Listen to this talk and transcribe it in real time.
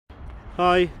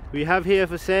Hi, we have here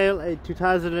for sale a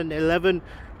 2011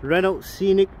 Renault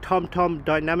Scenic Tom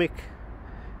Dynamic.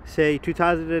 It's a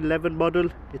 2011 model.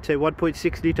 It's a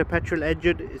 1.6 litre petrol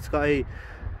engine. It's got a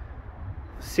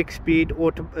 6-speed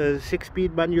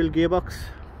manual gearbox.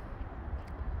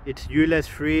 It's ULEZ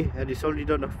free and it's only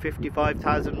done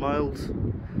 55,000 miles.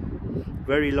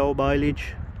 Very low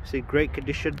mileage. It's in great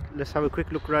condition. Let's have a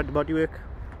quick look around the bodywork.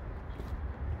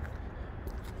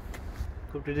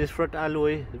 Come to this front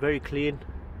alloy, it's very clean,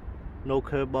 no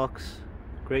curb box,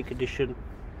 great condition.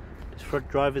 This front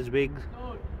driver's wing,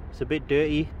 it's a bit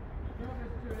dirty,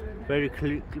 very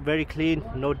clean,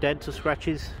 no dents or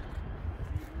scratches.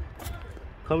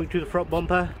 Coming to the front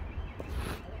bumper,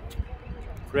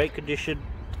 great condition,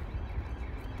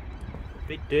 a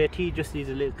bit dirty, just needs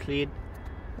a little clean.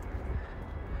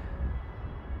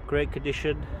 Great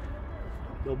condition,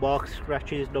 no marks,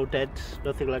 scratches, no dents,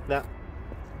 nothing like that.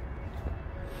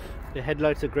 The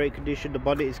headlights are great condition, the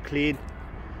bonnet is clean,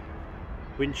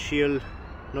 windshield,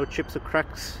 no chips or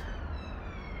cracks.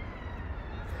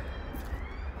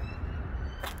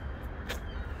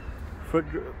 Front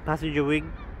passenger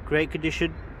wing, great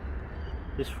condition.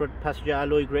 This front passenger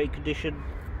alloy, great condition.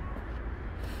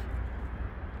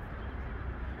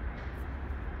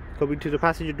 Coming to the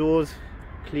passenger doors,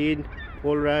 clean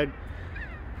all around.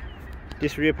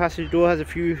 This rear passenger door has a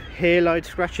few hairline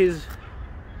scratches,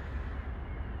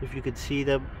 if you can see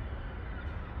them.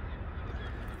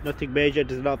 Nothing major,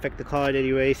 does not affect the car in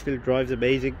any way, still drives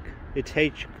amazing. The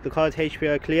car's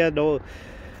HPI clear, no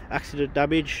accident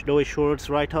damage, no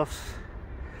insurance write-offs,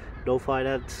 no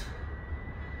finance.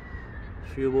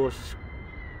 A few more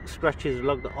scratches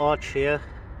along the arch here,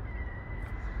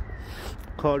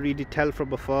 can't really tell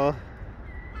from afar.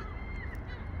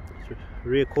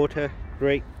 Rear quarter,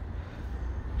 great.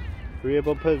 Rear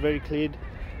bumper is very clean.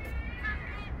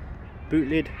 Boot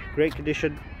lid, great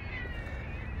condition.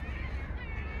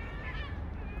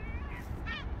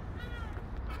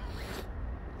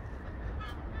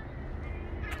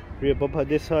 Rear bumper on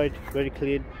this side, very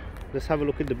clean. Let's have a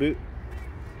look in the boot.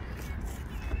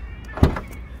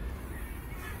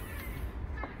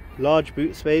 Large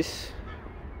boot space.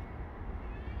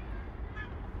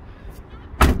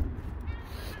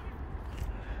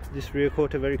 This rear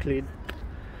quarter very clean.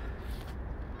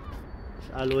 This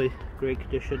alloy, great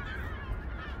condition.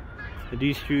 And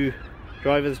these two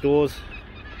driver's doors,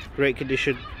 great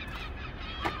condition.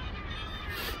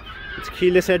 It's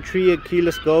keyless entry and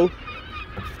keyless go.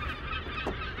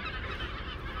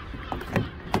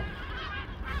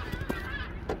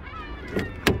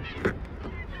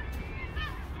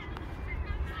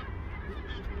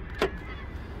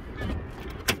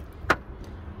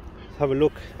 Let's have a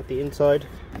look at the inside.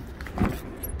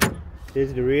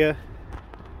 There's the rear.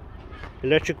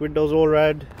 Electric windows all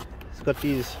around. It's got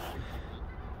these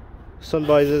sun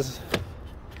visors,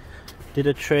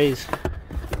 dinner trays.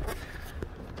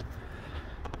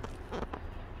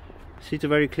 Seats are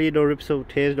very clean, no rips or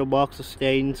tears, no marks or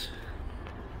stains.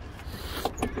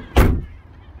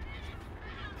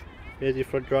 There's your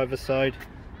front driver's side.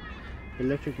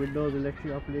 Electric windows,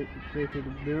 electric operated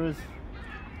mirrors.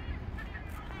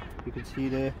 You can see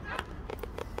there.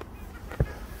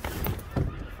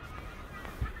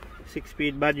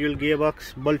 6-speed manual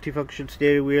gearbox, multifunction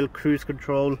steering wheel, cruise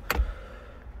control,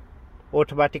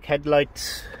 automatic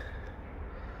headlights.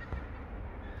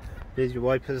 There's your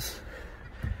wipers.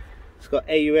 It's got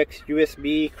AUX,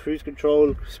 USB, cruise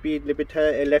control, speed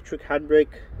limiter, electric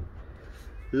handbrake.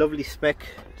 Lovely spec.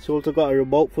 It's also got a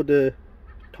remote for the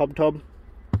Tom.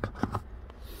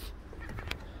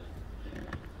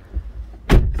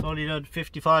 It's only done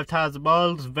 55,000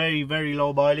 miles, very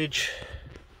low mileage.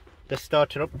 Let's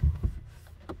start it up.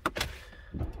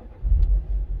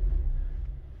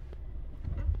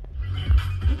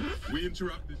 We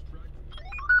interrupt this track.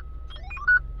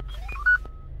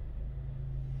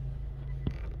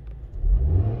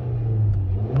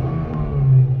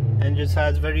 Engine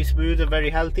sounds very smooth and very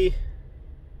healthy.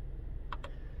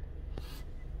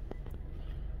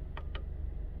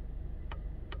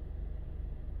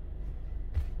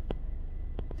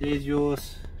 There's your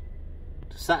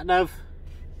sat nav.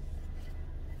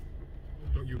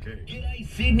 G'day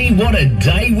Sydney, what a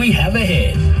day we have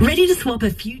ahead. Ready to swap a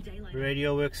few daylight.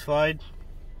 Radio works fine.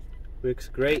 Works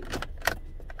great.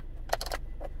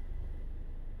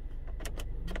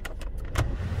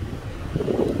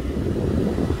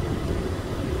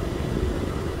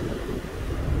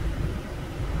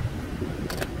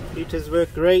 Heaters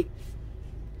work great.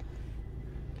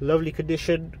 Lovely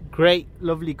condition, great,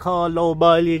 lovely car, low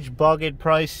mileage, bargain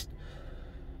price.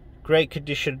 great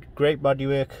condition, great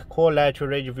bodywork. Call now to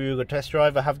arrange a viewing or test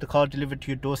drive. I have the car delivered to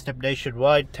your doorstep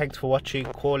nationwide. Thanks for watching.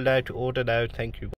 Call now to order now. Thank you.